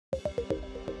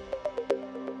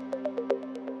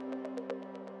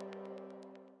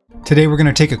Today we're going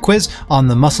to take a quiz on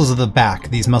the muscles of the back.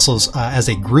 These muscles as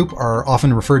a group are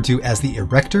often referred to as the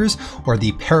erectors or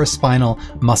the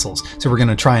paraspinal muscles. So we're going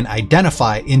to try and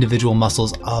identify individual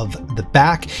muscles of the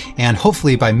back, and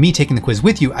hopefully by me taking the quiz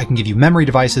with you, I can give you memory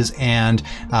devices and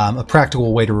a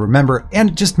practical way to remember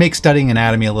and just make studying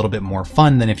anatomy a little bit more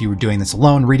fun than if you were doing this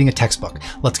alone reading a textbook.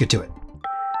 Let's get to it.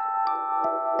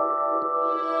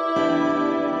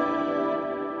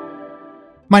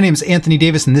 My name is Anthony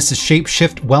Davis, and this is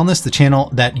Shapeshift Wellness, the channel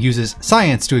that uses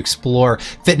science to explore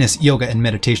fitness, yoga, and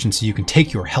meditation so you can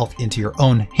take your health into your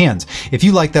own hands. If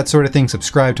you like that sort of thing,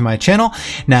 subscribe to my channel.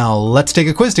 Now let's take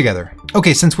a quiz together.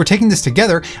 Okay, since we're taking this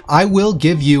together, I will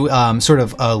give you sort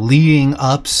of a leading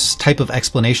up type of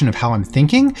explanation of how I'm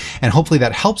thinking, and hopefully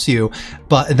that helps you,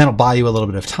 but that'll buy you a little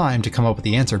bit of time to come up with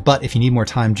the answer. But if you need more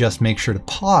time, just make sure to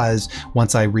pause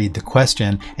once I read the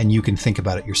question and you can think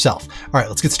about it yourself. All right,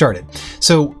 let's get started.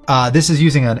 So this is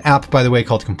using an app, by the way,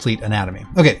 called Complete Anatomy.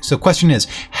 Okay, so question is,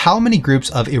 how many groups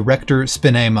of erector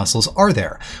spinae muscles are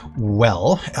there?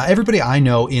 Well, everybody I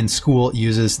know in school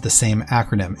uses the same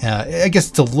acronym. I guess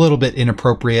it's a little bit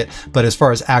inappropriate, but as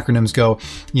far as acronyms go,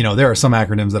 you know, there are some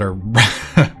acronyms that are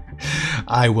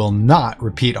I will not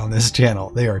repeat on this channel.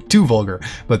 They are too vulgar,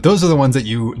 but those are the ones that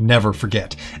you never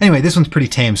forget. Anyway, this one's pretty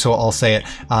tame, so I'll say it.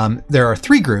 There are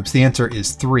 3 groups. The answer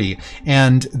is 3.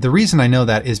 And the reason I know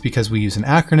that is because we use an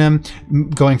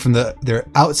acronym going from the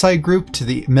outside group to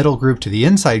the middle group to the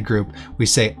inside group. We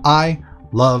say, I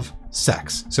love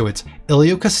sex. So it's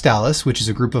iliocostalis, which is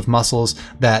a group of muscles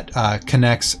that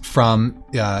connects from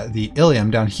the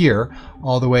ilium down here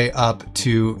all the way up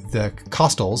to the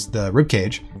costals, the rib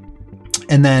cage.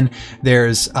 And then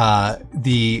there's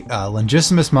the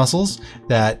longissimus muscles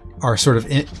that are sort of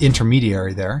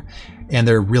intermediary there, and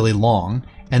they're really long.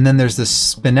 And then there's the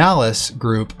spinalis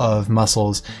group of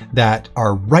muscles that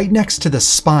are right next to the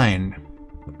spine.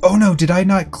 Oh no, did I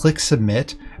not click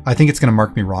submit? I think it's going to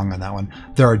mark me wrong on that one.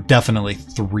 There are definitely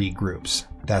 3 groups.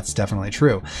 That's definitely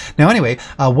true. Now anyway,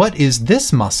 what is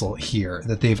this muscle here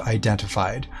that they've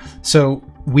identified? So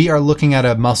we are looking at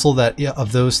a muscle that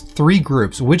of those 3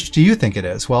 groups. Which do you think it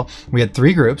is? Well, we had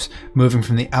 3 groups moving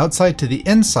from the outside to the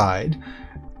inside,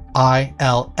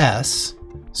 ILS.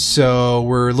 So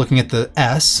we're looking at the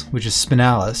S, which is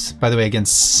spinalis. By the way, again,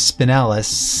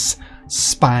 spinalis,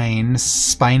 spine,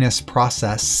 spinous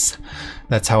process.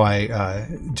 That's how I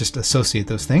just associate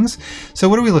those things. So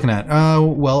what are we looking at?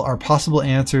 Well, our possible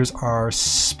answers are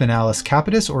spinalis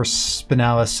capitis or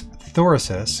spinalis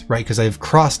thoracis, right? Because I've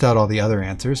crossed out all the other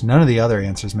answers. None of the other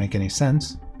answers make any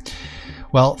sense.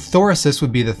 Well, thoracis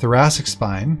would be the thoracic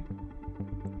spine.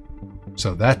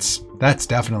 So that's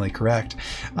definitely correct.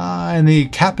 And the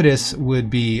capitis would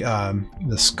be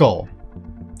the skull.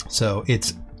 So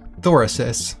it's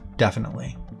thoracis,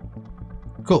 definitely.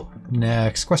 Cool.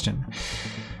 Next question.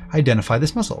 Identify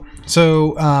this muscle.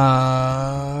 So,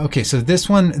 okay, so this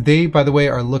one, they, by the way,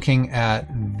 are looking at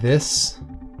this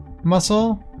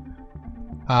muscle.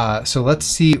 So let's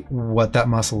see what that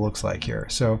muscle looks like here.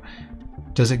 So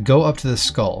does it go up to the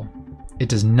skull? It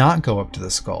does not go up to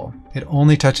the skull. It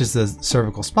only touches the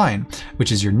cervical spine,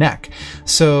 which is your neck.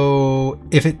 So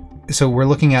so we're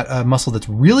looking at a muscle that's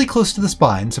really close to the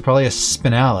spine, so probably a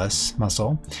spinalis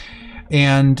muscle.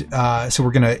 And so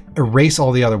we're going to erase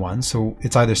all the other ones. So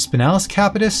it's either spinalis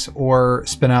capitis or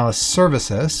spinalis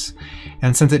cervicis.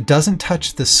 And since it doesn't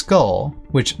touch the skull,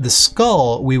 which the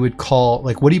skull we would call,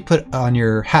 like, what do you put on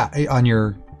your on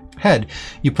your head?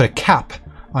 You put a cap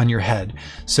on your head.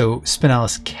 So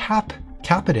spinalis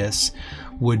capitis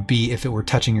would be if it were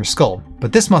touching your skull.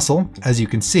 But this muscle, as you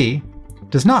can see,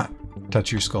 does not touch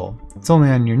your skull. It's only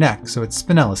on your neck, so it's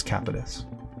spinalis capitis.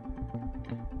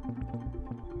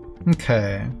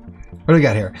 Okay, what do we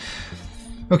got here?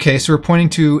 Okay, so we're pointing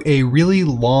to a really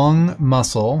long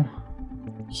muscle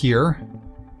here.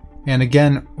 And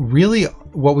again, really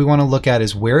what we want to look at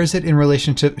is where is it in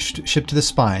relationship to the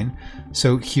spine?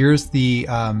 So here's the,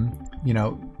 you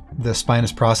know, the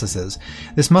spinous processes.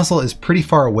 This muscle is pretty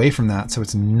far away from that, so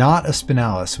it's not a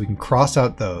spinalis. So we can cross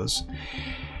out those.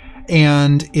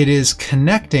 And it is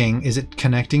connecting, is it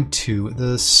connecting to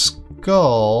the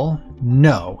skull?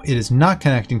 No, it is not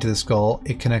connecting to the skull.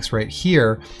 It connects right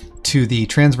here to the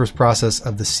transverse process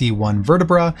of the C1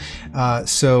 vertebra.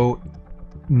 So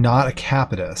not a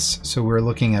capitis. So we're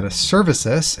looking at a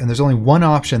cervicis, and there's only one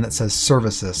option that says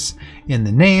cervicis in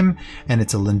the name, and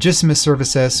it's a longissimus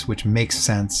cervicis, which makes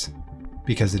sense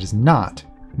because it is not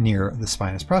near the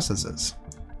spinous processes.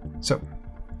 So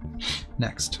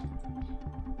next.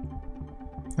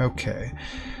 Okay,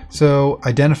 so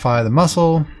identify the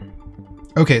muscle.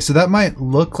 Okay, so that might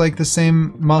look like the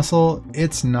same muscle.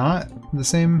 It's not the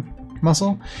same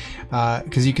muscle,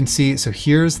 because you can see, so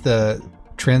here's the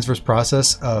transverse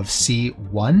process of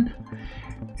C1.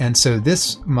 And so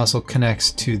this muscle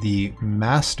connects to the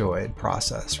mastoid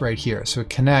process right here. So it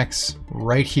connects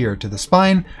right here to the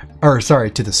spine, or sorry,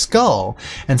 to the skull.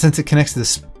 And since it connects to the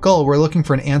skull, we're looking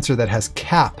for an answer that has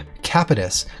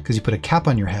capitis, because you put a cap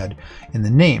on your head in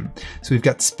the name. So we've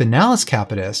got spinalis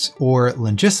capitis or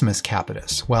longissimus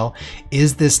capitis. Well,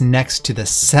 is this next to the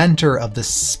center of the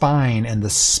spine and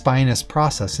the spinous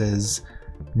processes?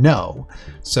 No.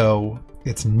 So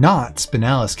it's not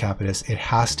spinalis capitis, it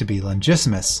has to be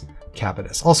longissimus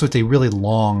capitis. Also, it's a really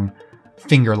long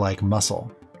finger-like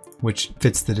muscle, which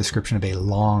fits the description of a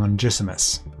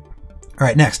longissimus. All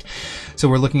right, next. So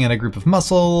we're looking at a group of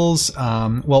muscles.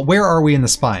 Well, where are we in the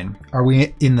spine? Are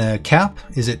we in the cap?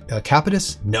 Is it a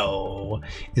capitis? No.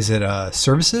 Is it a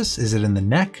cervicis? Is it in the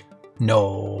neck?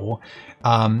 No.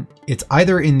 It's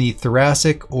either in the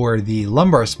thoracic or the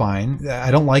lumbar spine. I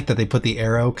don't like that they put the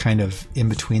arrow kind of in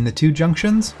between the two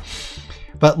junctions,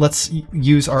 but let's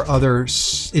use our other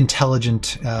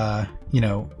intelligent,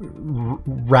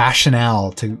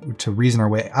 rationale to reason our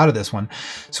way out of this one.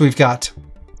 So we've got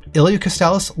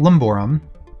iliocostalis lumborum,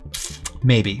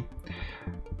 maybe.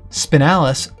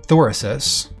 Spinalis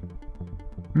thoracis.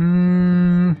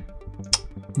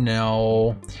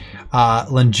 No.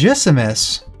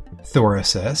 Longissimus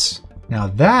thoracis. Now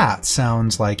that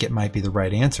sounds like it might be the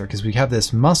right answer, because we have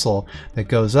this muscle that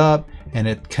goes up and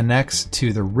it connects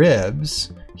to the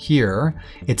ribs here.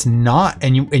 It's not,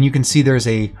 and you can see there's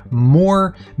a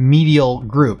more medial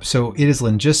group. So it is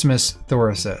longissimus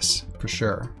thoracis for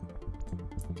sure.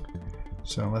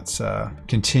 So let's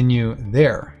continue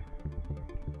there.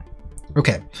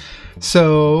 Okay,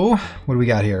 so what do we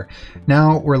got here?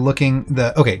 Now we're looking,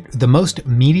 the most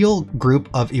medial group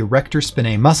of erector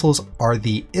spinae muscles are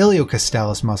the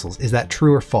iliocostalis muscles. Is that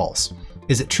true or false?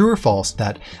 Is it true or false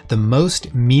that the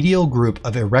most medial group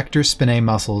of erector spinae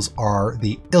muscles are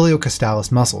the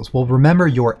iliocostalis muscles? Well, remember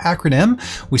your acronym.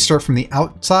 We start from the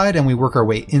outside and we work our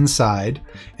way inside.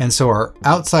 And so our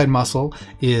outside muscle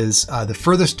is, the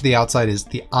furthest to the outside is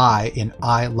the I in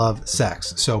I love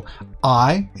sex. So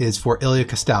I is for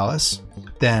iliocostalis,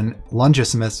 then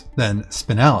longissimus, then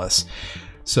spinalis.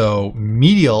 So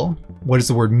medial, what does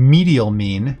the word medial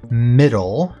mean?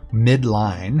 Middle,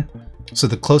 midline. So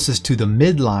the closest to the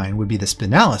midline would be the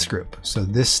spinalis group. So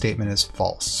this statement is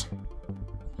false.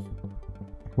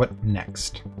 What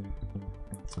next?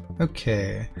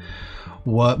 Okay,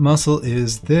 what muscle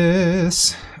is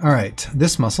this? All right,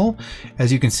 this muscle,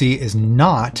 as you can see, is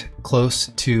not close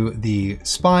to the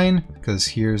spine, because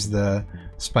here's the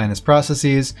spinous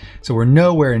processes. So we're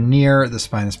nowhere near the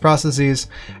spinous processes.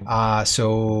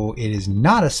 So it is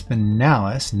not a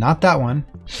spinalis, not that one.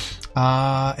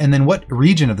 And then what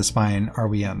region of the spine are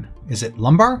we in? Is it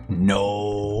lumbar?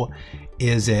 No.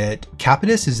 Is it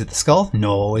capitis? Is it the skull?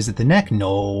 No. Is it the neck?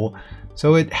 No.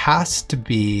 So it has to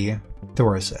be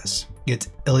thoracis. It's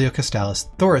iliocostalis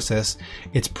thoracis.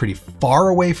 It's pretty far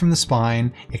away from the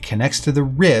spine. It connects to the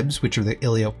ribs, which are the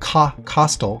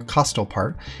iliocostal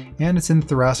part, and it's in the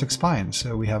thoracic spine.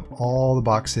 So we have all the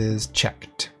boxes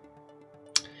checked.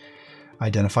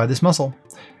 Identify this muscle.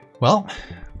 Well,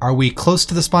 are we close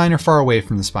to the spine or far away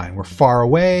from the spine? We're far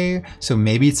away, so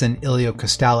maybe it's an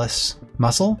iliocostalis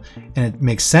muscle, and it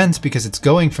makes sense because it's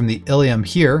going from the ilium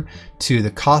here to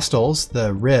the costals,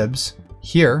 the ribs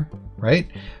here, right?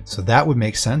 So that would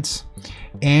make sense.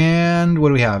 And what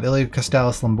do we have?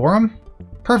 Iliocostalis lumborum?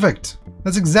 Perfect.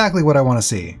 That's exactly what I want to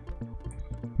see.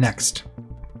 Next.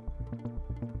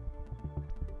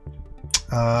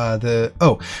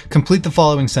 Complete the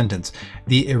following sentence.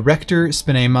 The erector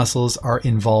spinae muscles are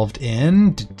involved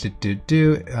in...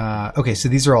 Okay, so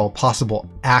these are all possible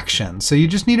actions. So you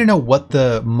just need to know what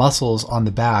the muscles on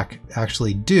the back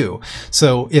actually do.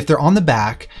 So if they're on the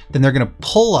back, then they're going to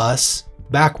pull us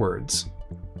backwards.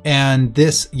 And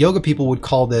this yoga people would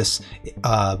call this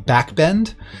back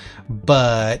bend,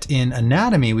 but in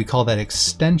anatomy, we call that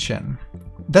extension.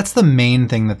 That's the main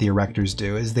thing that the erectors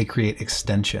do, is they create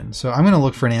extension. So I'm going to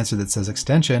look for an answer that says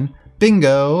extension.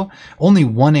 Bingo! Only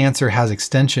one answer has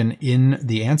extension in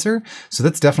the answer, so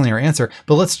that's definitely our answer.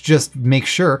 But let's just make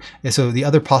sure. So the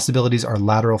other possibilities are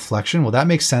lateral flexion. Well, that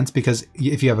makes sense because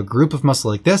if you have a group of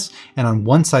muscle like this, and on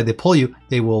one side they pull you,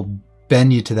 they will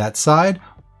bend you to that side,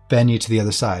 bend you to the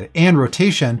other side. And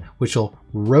rotation, which will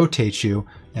rotate you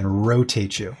and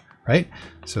rotate you, right?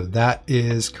 So that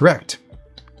is correct.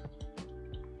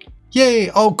 Yay!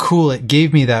 Oh, cool. It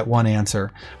gave me that one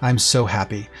answer. I'm so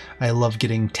happy. I love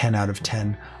getting 10 out of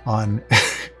 10 on,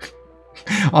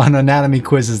 on anatomy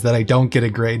quizzes that I don't get a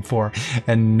grade for,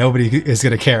 and nobody is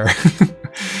going to care.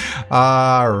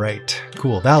 All right,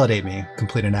 cool. Validate me.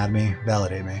 Complete anatomy.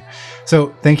 Validate me.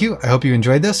 So thank you. I hope you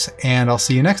enjoyed this, and I'll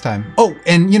see you next time. Oh,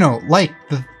 and like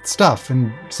the stuff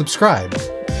and subscribe,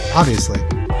 obviously.